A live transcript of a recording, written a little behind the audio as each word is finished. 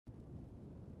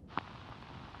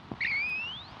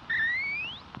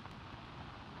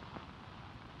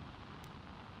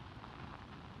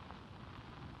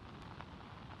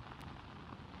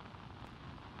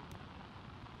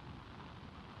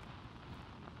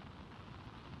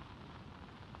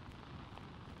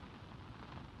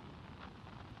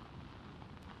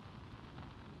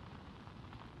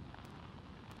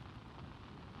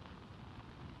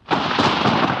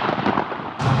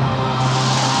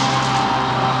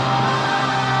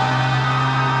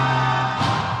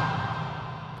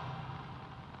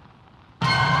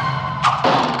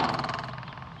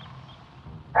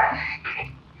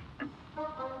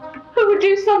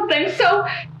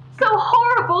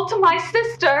to my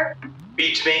sister.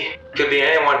 Beats me. Could be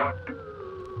anyone.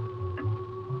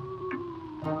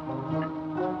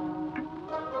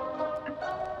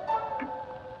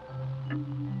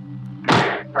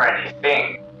 Or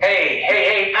anything.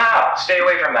 Hey, pal, stay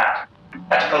away from that.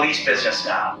 That's police business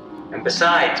now. And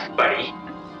besides, buddy,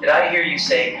 Did I hear you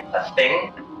say a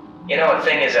thing? You know, a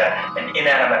thing is an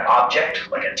inanimate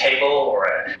object, like a table or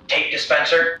a tape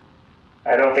dispenser.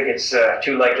 I don't think it's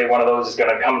too likely one of those is going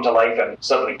to come to life and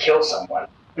suddenly kill someone.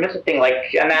 It's a thing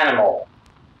like an animal.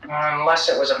 Unless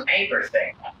it was a paper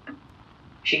thing.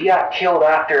 She got killed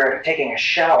after taking a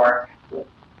shower.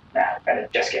 Nah,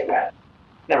 it'd just get wet.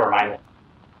 Never mind.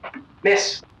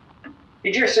 Miss,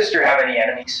 did your sister have any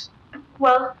enemies?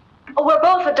 Well, we're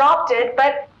both adopted,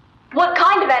 but what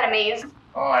kind of enemies?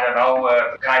 Oh, I don't know,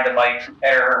 the kind that might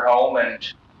enter her home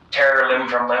and tear her limb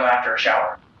from limb after a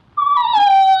shower.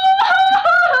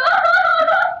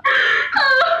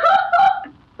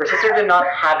 Her sister did not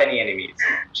have any enemies.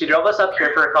 She drove us up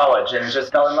here for college and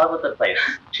just fell in love with the place.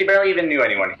 She barely even knew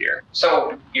anyone here.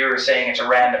 So, you're saying it's a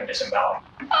random disembowelment?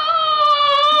 I'm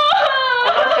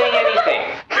not saying anything.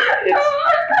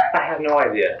 I have no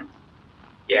idea.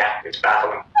 yeah, it's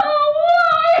baffling.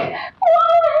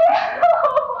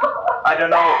 I don't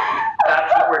know.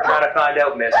 That's what we're trying to find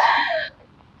out, miss.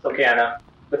 Okay, Anna.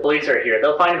 The police are here.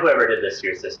 They'll find whoever did this to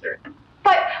your sister.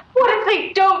 But what if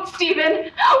they don't, Stephen?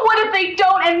 What if they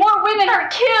don't and more women are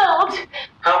killed?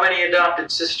 How many adopted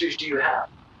sisters do you have?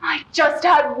 I just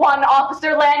had one,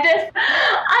 Officer Landis.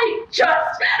 I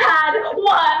just had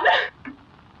one.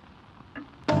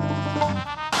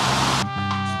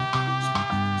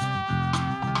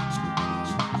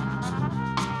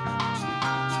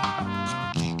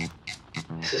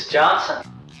 Mrs.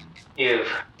 Johnson, you've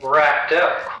racked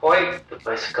up quite the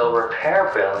bicycle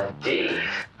repair bill indeed.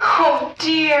 Oh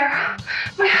dear,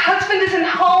 my husband isn't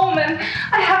home and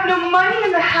I have no money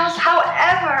in the house.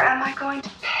 However, am I going to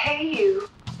pay you?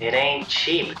 It ain't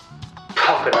cheap,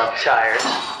 pumping up tires.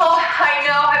 Oh, I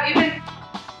know. Have you been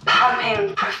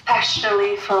pumping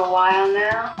professionally for a while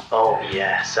now? Oh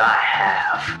yes, I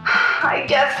have. I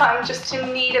guess I'm just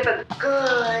in need of a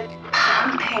good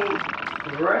pumping.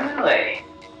 Really?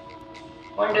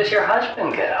 When does your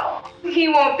husband get home? He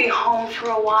won't be home for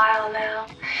a while now.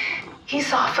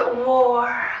 He's off at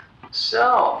war.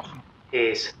 So,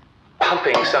 he's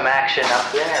pumping some action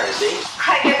up there, is he?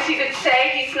 I guess you could say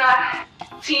he's not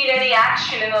seen any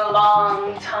action in a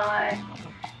long time.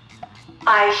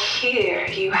 I hear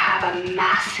you have a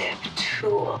massive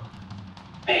tool.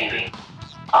 Baby,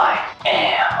 I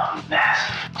am a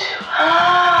massive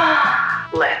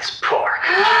tool. Let's pork.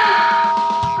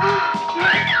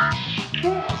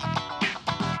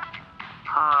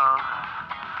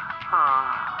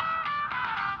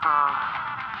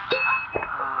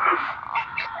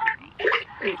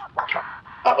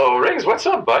 Uh-oh, Riggs, what's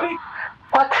up, buddy?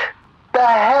 What the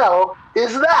hell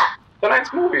is that?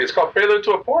 Tonight's movie, it's called Prelude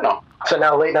to a Porno. So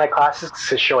now Late Night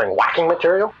Classics is showing whacking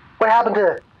material? What happened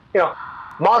to,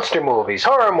 monster movies,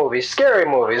 horror movies, scary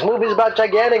movies, movies about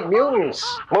gigantic mutants,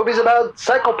 movies about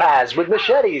psychopaths with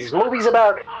machetes, movies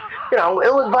about,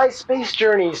 ill-advised space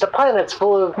journeys to planets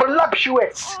full of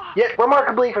voluptuous, yet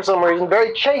remarkably for some reason,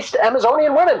 very chaste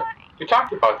Amazonian women? We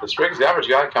talked about this, Riggs. The average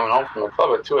guy coming home from the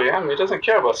club at 2 a.m., he doesn't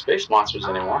care about space monsters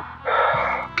anymore.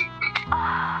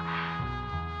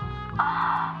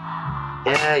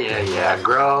 Yeah.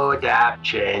 Grow, adapt,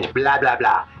 change, blah, blah,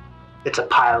 blah. It's a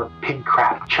pile of pig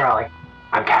crap, Charlie.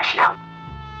 I'm cashing out.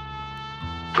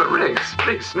 But Riggs,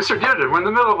 Mr. Deirdre, we're in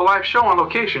the middle of a live show on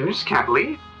location. You just can't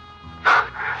leave.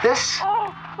 This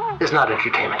is not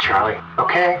entertainment, Charlie,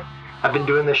 okay? I've been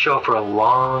doing this show for a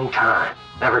long time.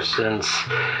 Ever since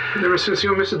you and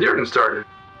Mr. Deirdre started.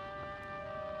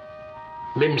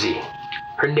 Mimsy.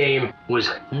 Her name was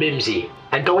Mimsy.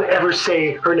 And don't ever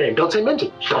say her name. Don't say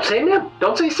Mimsy. Don't say Mim.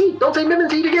 Don't say C. Don't say Mim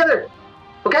and C together.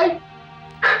 Okay?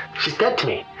 She's dead to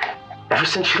me. Ever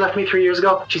since she left me 3 years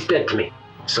ago, she's dead to me.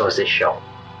 So is this show.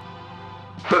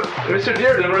 But, Mr.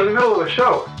 Deirdre, we're in the middle of a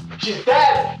show. She's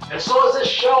dead, and so is this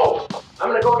show. I'm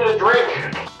gonna go get a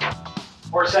drink.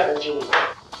 Or 17.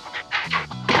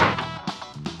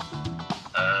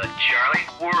 Charlie,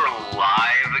 we're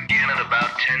live again in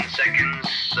about 10 seconds,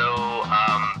 so,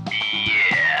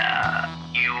 yeah.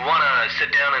 You wanna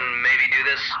sit down and maybe do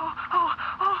this?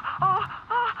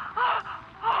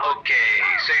 Okay,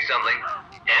 say something.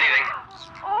 Anything.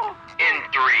 In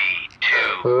 3,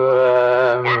 2,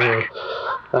 we're back.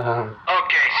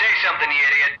 Okay, say something, you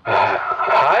idiot.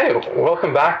 Hi,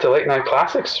 welcome back to Late Night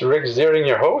Classics. Riggs Deirdre,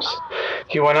 your host.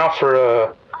 You went out for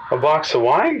a box of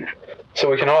wine? So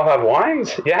we can all have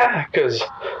wines? Yeah, because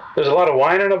there's a lot of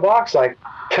wine in a box, like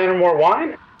 10 or more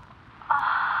wine.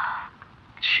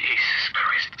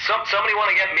 somebody want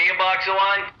to get me a box of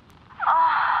wine?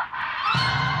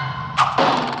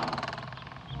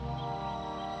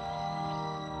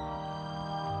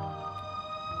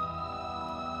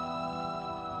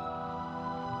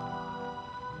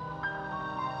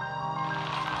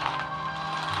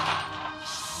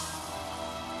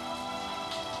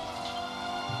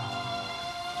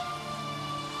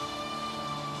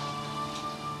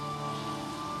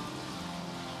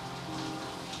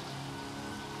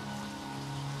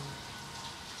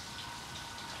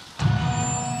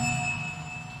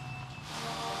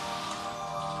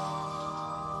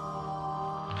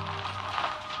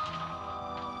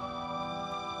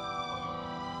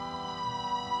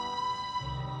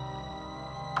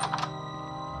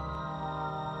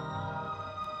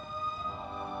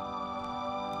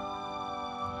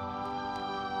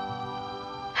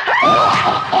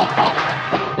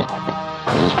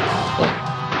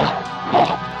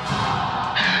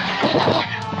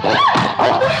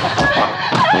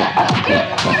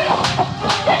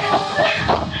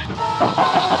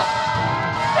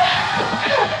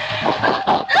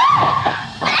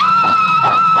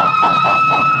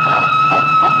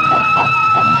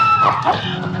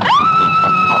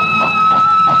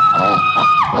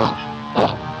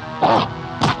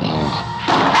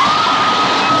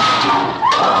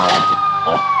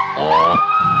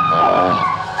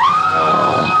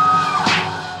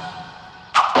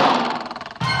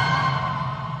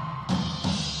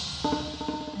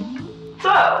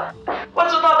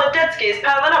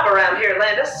 Piling up around here,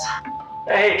 Landis.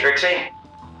 Hey, Trixie.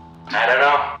 I don't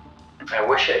know. I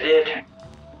wish I did.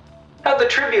 How'd the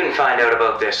Tribune find out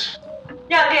about this?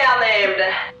 Young gal named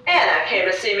Anna came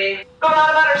to see me, going on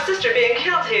about her sister being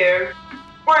killed here.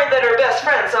 Worried that her best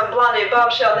friend, some blondie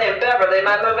bombshell named Beverly,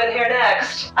 might move in here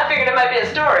next. I figured it might be a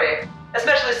story,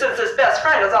 especially since this best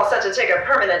friend is all set to take a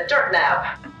permanent dirt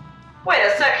nap. Wait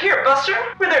a sec here, Buster.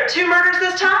 Were there 2 murders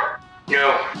this time?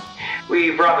 No.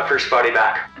 We brought the first body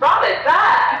back. Brought it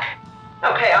back?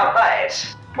 Okay, all right.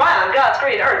 Why on God's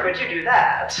green earth would you do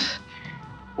that?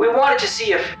 We wanted to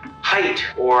see if height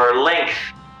or length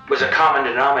was a common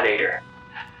denominator.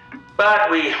 But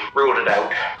we ruled it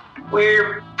out.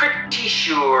 We're pretty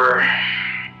sure.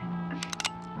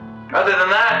 Other than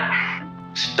that,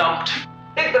 stumped.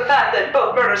 Think the fact that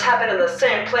both murders happened in the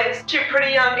same place, 2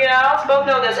 pretty young gals, both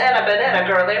known as Anna Banana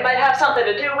Girlie, might have something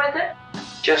to do with it?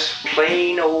 Just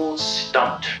plain old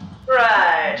stumped.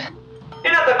 Right.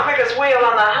 You're not the quickest wheel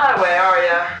on the highway, are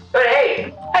you? But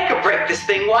hey, I could break this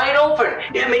thing wide open.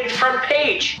 It'd make the front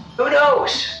page. Who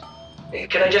knows?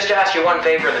 Can I just ask you one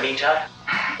favor in the meantime?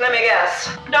 Let me guess.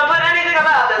 Don't put anything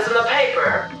about this in the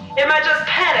paper. It might just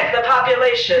panic the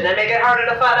population and make it harder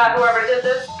to find out whoever did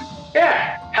this.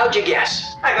 Yeah, how'd you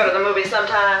guess? I go to the movies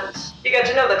sometimes. You get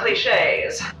to know the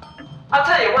cliches. I'll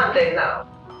tell you one thing, though.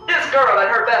 This girl and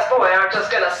her best boy aren't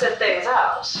just gonna sit things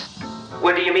out.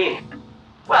 What do you mean?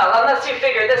 Well, unless you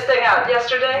figured this thing out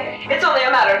yesterday, it's only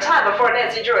a matter of time before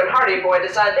Nancy Drew and Hardy Boy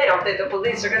decide they don't think the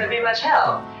police are gonna be much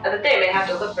help, and that they may have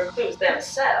to look for clues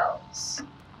themselves.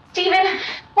 Steven,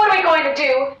 what are we going to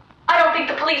do? I don't think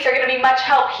the police are going to be much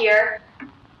help here.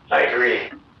 I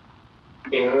agree.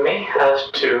 We may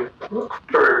have to look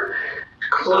for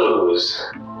clues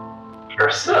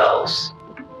ourselves.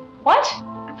 What?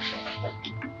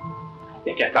 I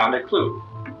think I found a clue.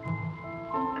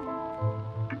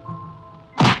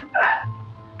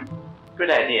 Good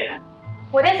idea.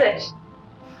 What is it?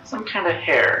 Some kind of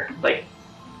hair, like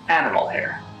animal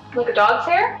hair. Like a dog's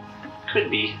hair?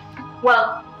 Could be.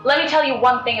 Well, let me tell you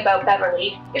one thing about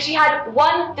Beverly. If she had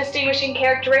one distinguishing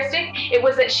characteristic, it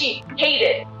was that she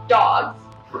hated dogs.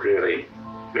 Really?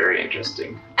 Very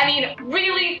interesting. I mean,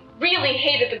 really, really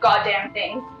hated the goddamn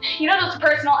things. You know those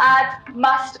personal ads,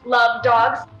 must love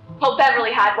dogs? Well,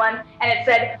 Beverly had one, and it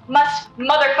said, must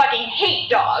motherfucking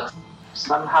hate dogs.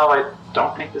 Somehow I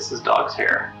don't think this is dog's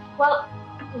hair. Well,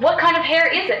 what kind of hair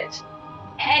is it?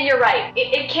 And you're right,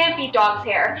 it can't be dog's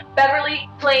hair. Beverly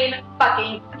plain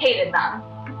fucking hated them.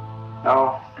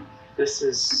 No, this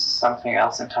is something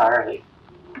else entirely.